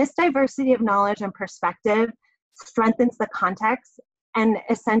 And this diversity of knowledge and perspective strengthens the context and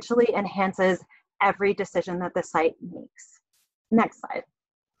essentially enhances every decision that the site makes. Next slide.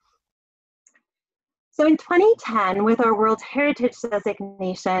 So in 2010, with our World Heritage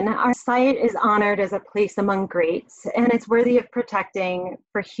designation, our site is honored as a place among greats, and it's worthy of protecting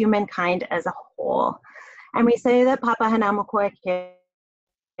for humankind as a whole. And we say that Papahanaumokuakea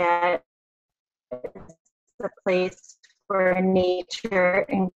is a place for nature,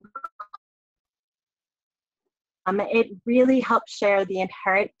 and it really helps share the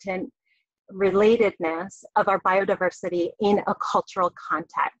inherent relatedness of our biodiversity in a cultural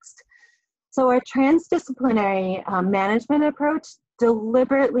context. So our transdisciplinary management approach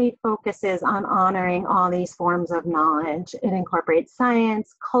deliberately focuses on honoring all these forms of knowledge. It incorporates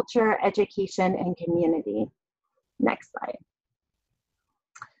science, culture, education, and community. Next slide.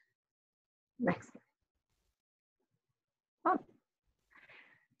 Next slide. Oh.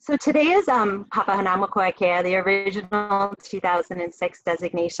 So today is Papahanaumokuakea, the original 2006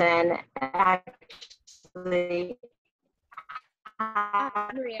 designation, actually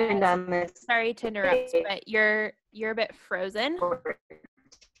Maria, sorry to interrupt, but you're a bit frozen.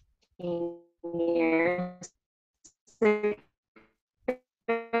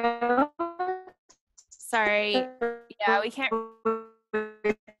 Sorry. Yeah, we can't.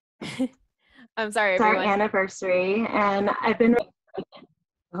 I'm sorry, it's everyone. our anniversary, and I've been.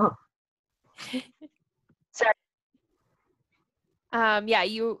 Oh. Sorry. Yeah,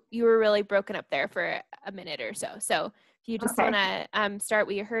 you were really broken up there for a minute or so. So if you just want to start,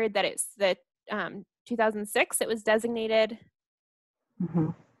 we heard that it's the 2006 it was designated. Mm-hmm.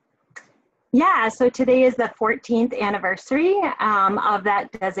 Yeah, so today is the 14th anniversary of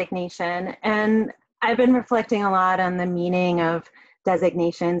that designation, and I've been reflecting a lot on the meaning of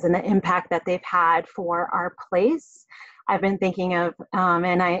designations and the impact that they've had for our place. I've been thinking of,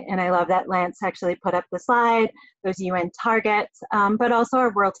 and I love that Lance actually put up the slide, those UN targets, but also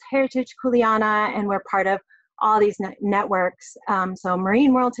our World Heritage Kuleana, and we're part of all these networks. So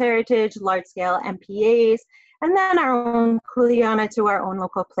Marine World Heritage, large scale MPAs, and then our own Kuleana to our own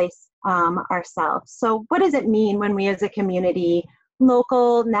local place ourselves. So what does it mean when we as a community,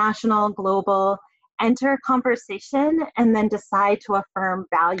 local, national, global, enter a conversation and then decide to affirm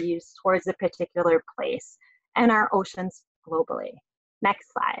values towards a particular place and our oceans globally?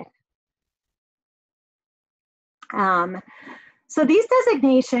 Next slide. So these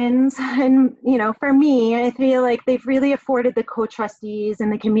designations, and for me, I feel like they've really afforded the co-trustees and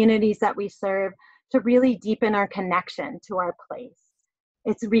the communities that we serve to really deepen our connection to our place.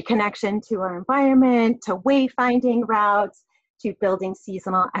 It's reconnection to our environment, to wayfinding routes, to building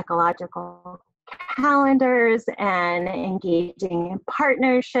seasonal ecological calendars, and engaging in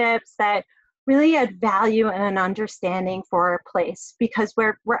partnerships that really add value and an understanding for our place, because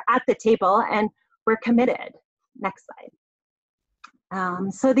we're at the table and we're committed. Next slide.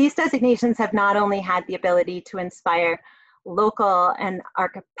 So these designations have not only had the ability to inspire local and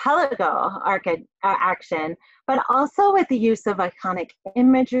archipelago action, but also with the use of iconic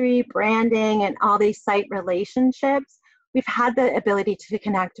imagery, branding, and all these site relationships, we've had the ability to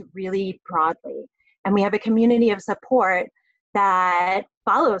connect really broadly. And we have a community of support that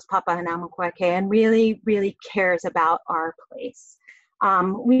follows Papahanaumokuakea and really, really cares about our place.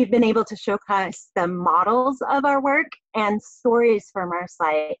 we've been able to showcase the models of our work and stories from our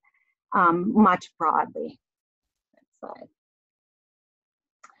site much broadly. Next slide.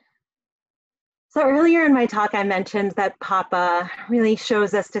 So earlier in my talk, I mentioned that PAPA really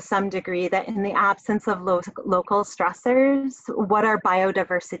shows us to some degree that in the absence of local stressors, what our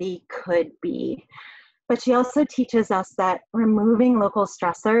biodiversity could be. But she also teaches us that removing local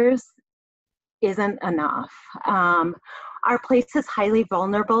stressors isn't enough. Our place is highly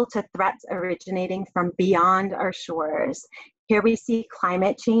vulnerable to threats originating from beyond our shores. Here we see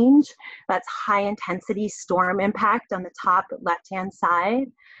climate change, that's high intensity storm impact on the top left-hand side.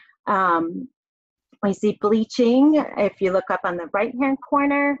 We see bleaching. If you look up on the right-hand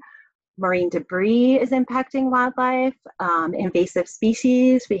corner, marine debris is impacting wildlife, invasive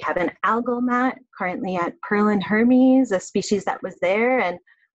species. We have an algal mat currently at Perlin Hermes, a species that was there and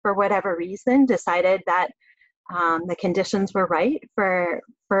for whatever reason decided that the conditions were right for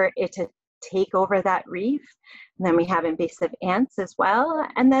it to take over that reef. And then we have invasive ants as well.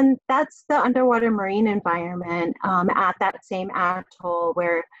 And then that's the underwater marine environment at that same atoll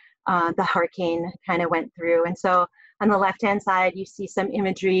where the hurricane kind of went through. And so on the left-hand side, you see some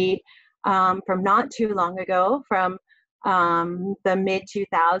imagery from not too long ago, from the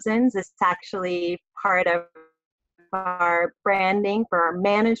mid-2000s. It's actually part of our branding for our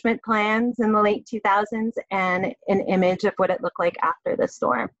management plans in the late 2000s and an image of what it looked like after the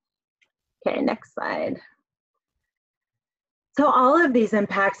storm. Okay, next slide. So all of these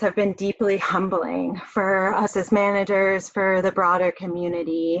impacts have been deeply humbling for us as managers, for the broader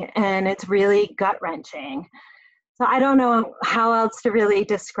community, and it's really gut-wrenching. So I don't know how else to really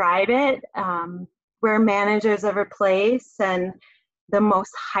describe it. We're managers of a place and the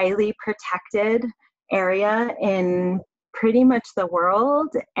most highly protected area in pretty much the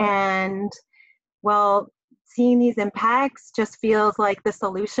world. And well, seeing these impacts just feels like the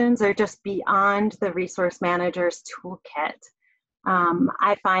solutions are just beyond the resource manager's toolkit.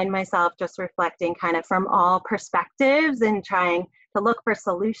 I find myself just reflecting kind of from all perspectives and trying to look for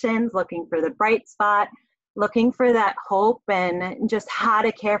solutions, looking for the bright spot, looking for that hope and just how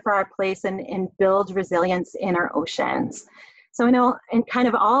to care for our place and build resilience in our oceans. So I know in kind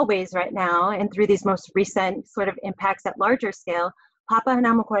of all ways right now and through these most recent sort of impacts at larger scale,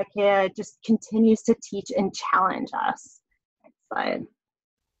 Papahanaumokuakea just continues to teach and challenge us. Next slide.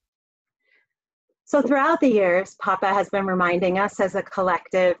 So throughout the years, PAPA has been reminding us as a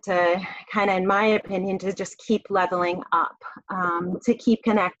collective to kind of, in my opinion, to just keep leveling up, to keep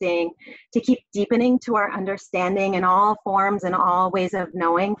connecting, to keep deepening to our understanding in all forms and all ways of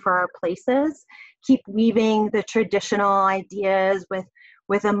knowing for our places, keep weaving the traditional ideas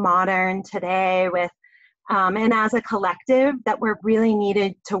with a modern today, and as a collective that we're really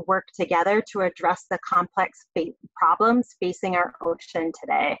needed to work together to address the complex problems facing our ocean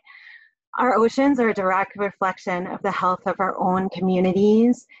today. Our oceans are a direct reflection of the health of our own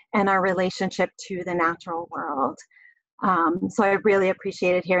communities and our relationship to the natural world. So I really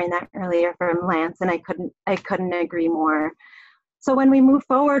appreciated hearing that earlier from Lance, and I couldn't agree more. So when we move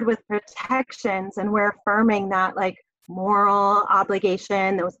forward with protections and we're affirming that like moral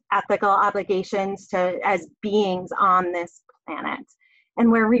obligation, those ethical obligations as beings on this planet,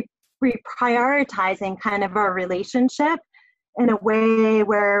 and we're reprioritizing kind of our relationship in a way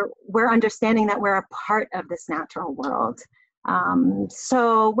where we're understanding that we're a part of this natural world.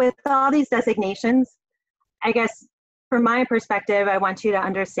 So with all these designations, I guess from my perspective, I want you to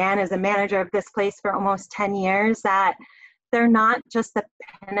understand as a manager of this place for almost 10 years that they're not just the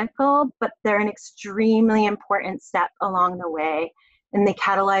pinnacle, but they're an extremely important step along the way. And they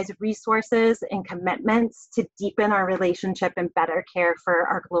catalyze resources and commitments to deepen our relationship and better care for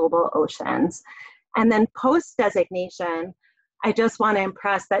our global oceans. And then post-designation, I just want to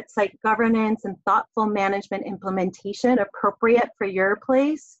impress that site governance and thoughtful management implementation appropriate for your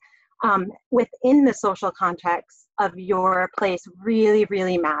place within the social context of your place really,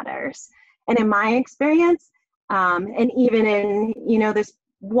 really matters. And in my experience, and even in, this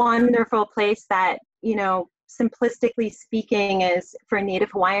wonderful place that, simplistically speaking is for Native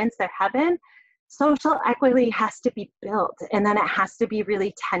Hawaiians, their heaven, social equity has to be built and then it has to be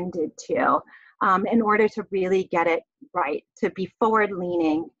really tended to. In order to really get it right, to be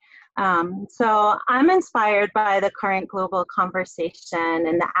forward-leaning. So I'm inspired by the current global conversation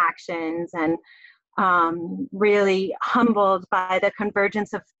and the actions and really humbled by the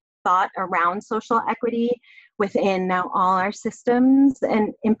convergence of thought around social equity within now all our systems,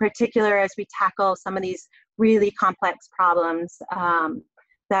 and in particular as we tackle some of these really complex problems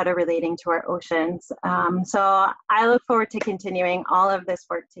that are relating to our oceans. So I look forward to continuing all of this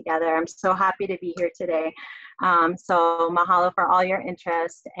work together. I'm so happy to be here today. So mahalo for all your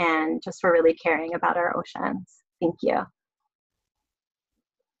interest and just for really caring about our oceans. Thank you.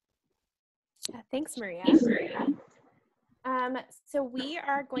 Yeah, thanks, Maria. So we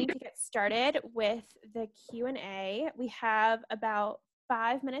are going to get started with the Q&A. We have about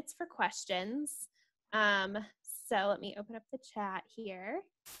 5 minutes for questions. So let me open up the chat here.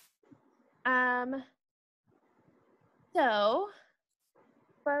 So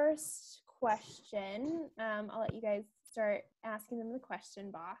first question, I'll let you guys start asking them in the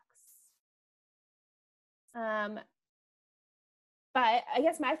question box. But I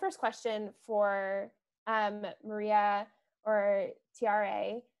guess my first question for Maria or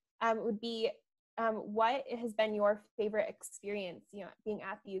Tiare would be, what has been your favorite experience, being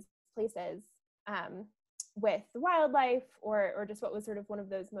at these places with the wildlife, or just what was sort of one of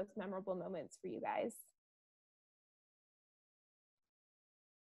those most memorable moments for you guys?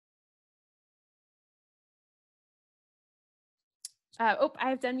 I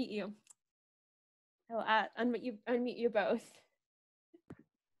have to unmute you. I'll unmute you both.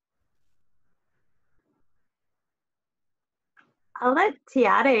 I'll let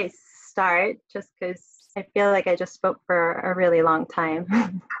Tiare start just because I feel like I just spoke for a really long time.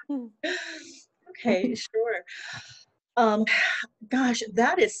 Okay, sure. Gosh,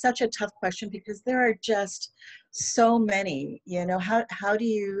 that is such a tough question because there are just so many. How do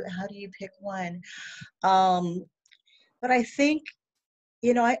you pick one? But I think,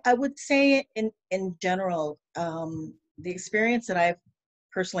 I would say in general, the experience that I've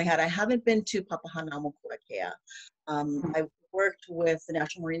personally had, I haven't been to Papahanaumokuakea. I worked with the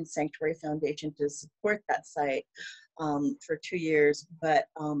National Marine Sanctuary Foundation to support that site for 2 years, but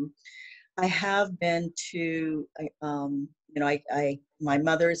I have been to, my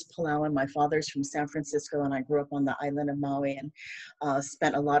mother's Palauan, my father's from San Francisco, and I grew up on the island of Maui and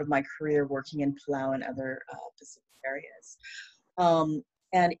spent a lot of my career working in Palau and other Pacific areas.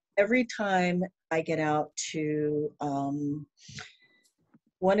 And every time I get out to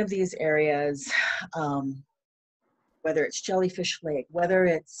one of these areas, whether it's Jellyfish Lake, whether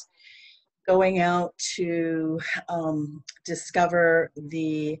it's going out to discover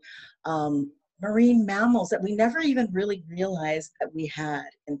the marine mammals that we never even really realized that we had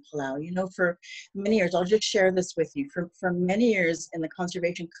in Palau. For many years, I'll just share this with you, for many years in the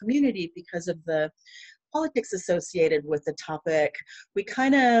conservation community, because of the politics associated with the topic, we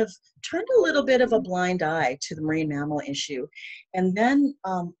kind of turned a little bit of a blind eye to the marine mammal issue. And then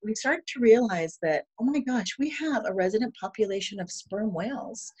we started to realize that, oh my gosh, we have a resident population of sperm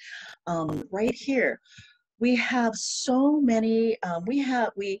whales right here. We have so many,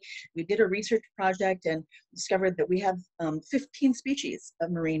 we did a research project and discovered that we have 15 species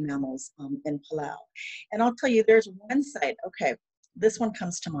of marine mammals in Palau. And I'll tell you, there's one site, okay, this one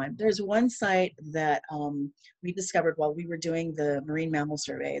comes to mind. There's one site that we discovered while we were doing the marine mammal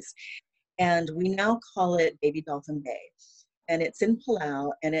surveys, and we now call it Baby Dolphin Bay. And it's in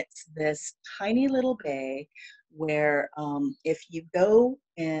Palau, and it's this tiny little bay where if you go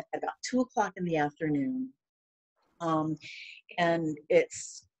at about 2 o'clock in the afternoon, and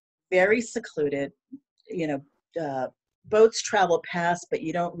it's very secluded, boats travel past, but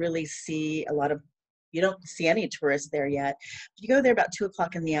you don't really see you don't see any tourists there yet. If you go there about 2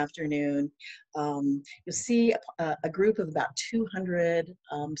 o'clock in the afternoon, you'll see a group of about 200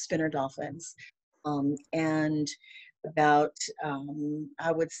 spinner dolphins, and about,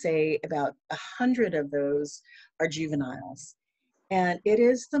 I would say about 100 of those are juveniles. And it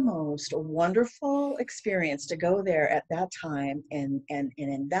is the most wonderful experience to go there at that time and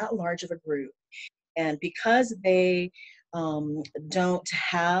in that large of a group. And because they don't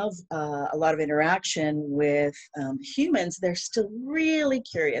have a lot of interaction with humans, they're still really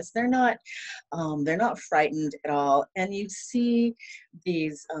curious. They're not frightened at all. And you see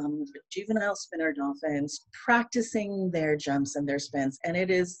these juvenile spinner dolphins practicing their jumps and their spins, and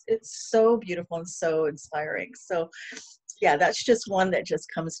it's so beautiful and so inspiring. So yeah, that's just one that just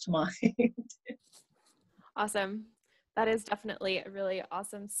comes to mind. Awesome. That is definitely a really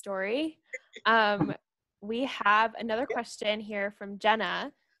awesome story. We have another question here from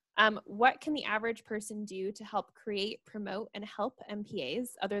Jenna. What can the average person do to help create, promote, and help MPAs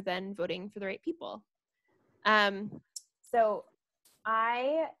other than voting for the right people? So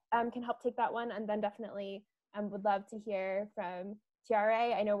I can help take that one, and then definitely would love to hear from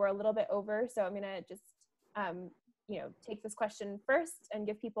Tiare. I know we're a little bit over, so I'm gonna just take this question first and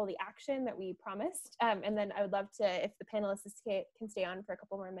give people the action that we promised. And then I would love to, if the panelists can stay on for a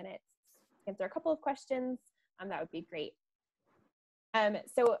couple more minutes, answer a couple of questions, that would be great.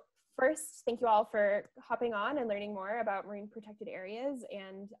 So first, thank you all for hopping on and learning more about marine protected areas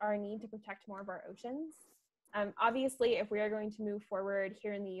and our need to protect more of our oceans. Obviously, if we are going to move forward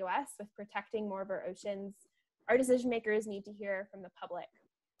here in the US with protecting more of our oceans, our decision makers need to hear from the public.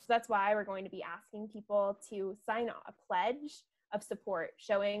 So that's why we're going to be asking people to sign a pledge of support,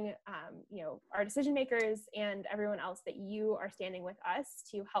 showing our decision makers and everyone else that you are standing with us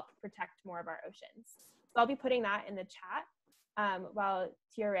to help protect more of our oceans. So I'll be putting that in the chat while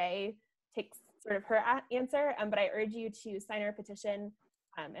TRA takes sort of her answer, but I urge you to sign our petition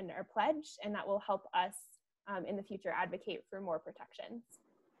and our pledge, and that will help us in the future advocate for more protections.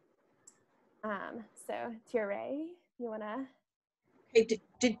 So TRA, you wanna?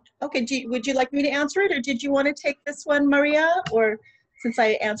 Okay, would you like me to answer it, or did you want to take this one, Maria? Or since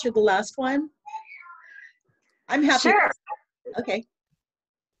I answered the last one, I'm happy. Sure. Okay.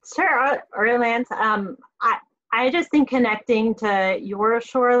 Sure, or Lance. I just think connecting to your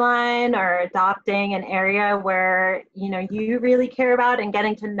shoreline or adopting an area where you really care about and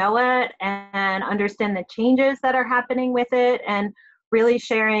getting to know it and understand the changes that are happening with it and really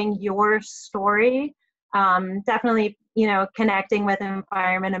sharing your story. Definitely, connecting with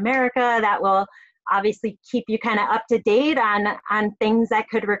Environment America, that will obviously keep you kind of up to date on things that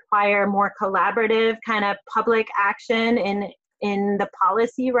could require more collaborative kind of public action in the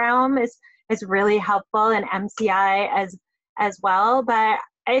policy realm is really helpful, and MCI as well. But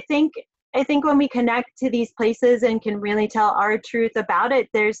I think when we connect to these places and can really tell our truth about it,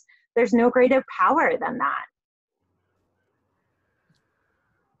 there's no greater power than that.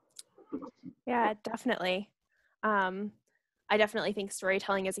 Yeah, definitely. I definitely think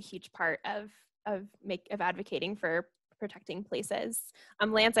storytelling is a huge part of advocating for protecting places.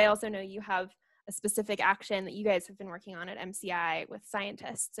 Lance, I also know you have a specific action that you guys have been working on at MCI with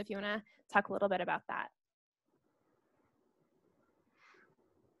scientists. So if you want to talk a little bit about that.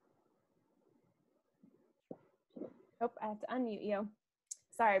 Oh, I have to unmute you.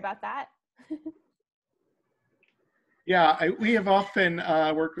 Sorry about that. Yeah, we have often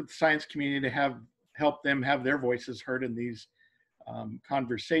worked with the science community to help them have their voices heard in these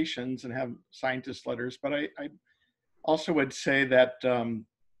conversations and have scientist letters. But I also would say that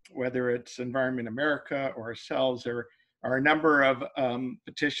whether it's Environment America or ourselves, there are a number of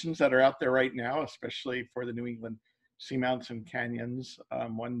petitions that are out there right now, especially for the New England Seamounts and Canyons,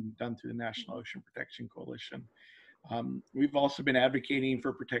 one done through the National Ocean Protection Coalition. We've also been advocating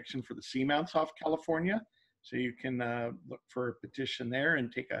for protection for the seamounts off California. So you can look for a petition there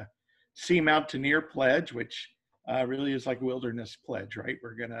and take a Sea Mountaineer pledge, which really is like a wilderness pledge, right?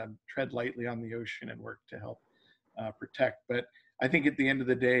 We're gonna tread lightly on the ocean and work to help protect. But I think at the end of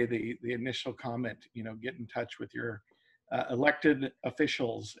the day, the initial comment, get in touch with your elected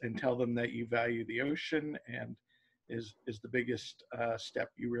officials and tell them that you value the ocean and is the biggest step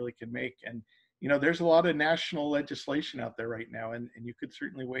you really can make. And there's a lot of national legislation out there right now, and you could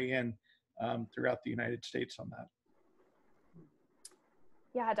certainly weigh in throughout the United States on that.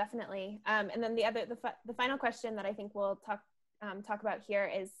 Yeah, definitely. And then the final question that I think we'll talk about here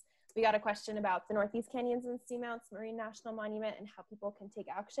is, we got a question about the Northeast Canyons and Seamounts Marine National Monument and how people can take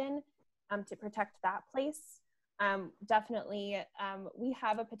action to protect that place. Definitely, we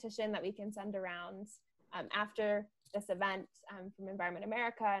have a petition that we can send around after this event from Environment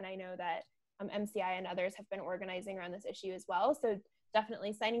America, and I know that MCI and others have been organizing around this issue as well. So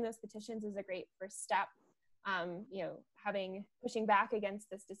definitely signing those petitions is a great first step. Pushing back against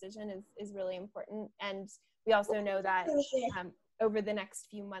this decision is really important. And we also know that over the next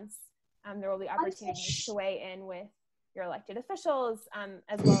few months, there will be opportunities to weigh in with your elected officials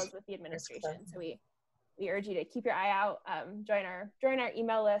as well as with the administration. So we urge you to keep your eye out, join our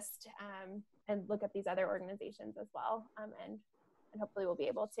email list, and look at these other organizations as well. And hopefully we'll be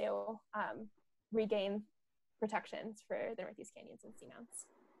able to regain protections for the Northeast Canyons and Seamounts.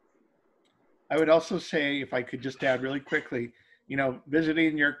 I would also say, if I could just add really quickly,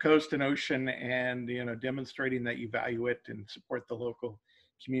 visiting your coast and ocean and, demonstrating that you value it and support the local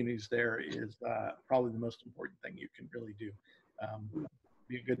communities there is probably the most important thing you can really do.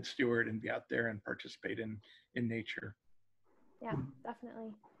 Be a good steward and be out there and participate in nature. Yeah,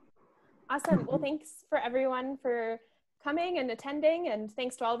 definitely. Awesome. Well, thanks for everyone for coming and attending, and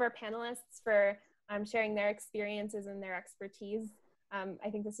thanks to all of our panelists for sharing their experiences and their expertise. I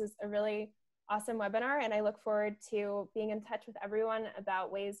think this is a really awesome webinar, and I look forward to being in touch with everyone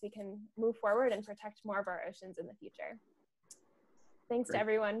about ways we can move forward and protect more of our oceans in the future. Thanks to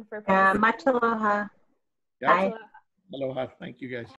everyone for participating. Much aloha. Yeah. Bye. Aloha. Thank you, guys.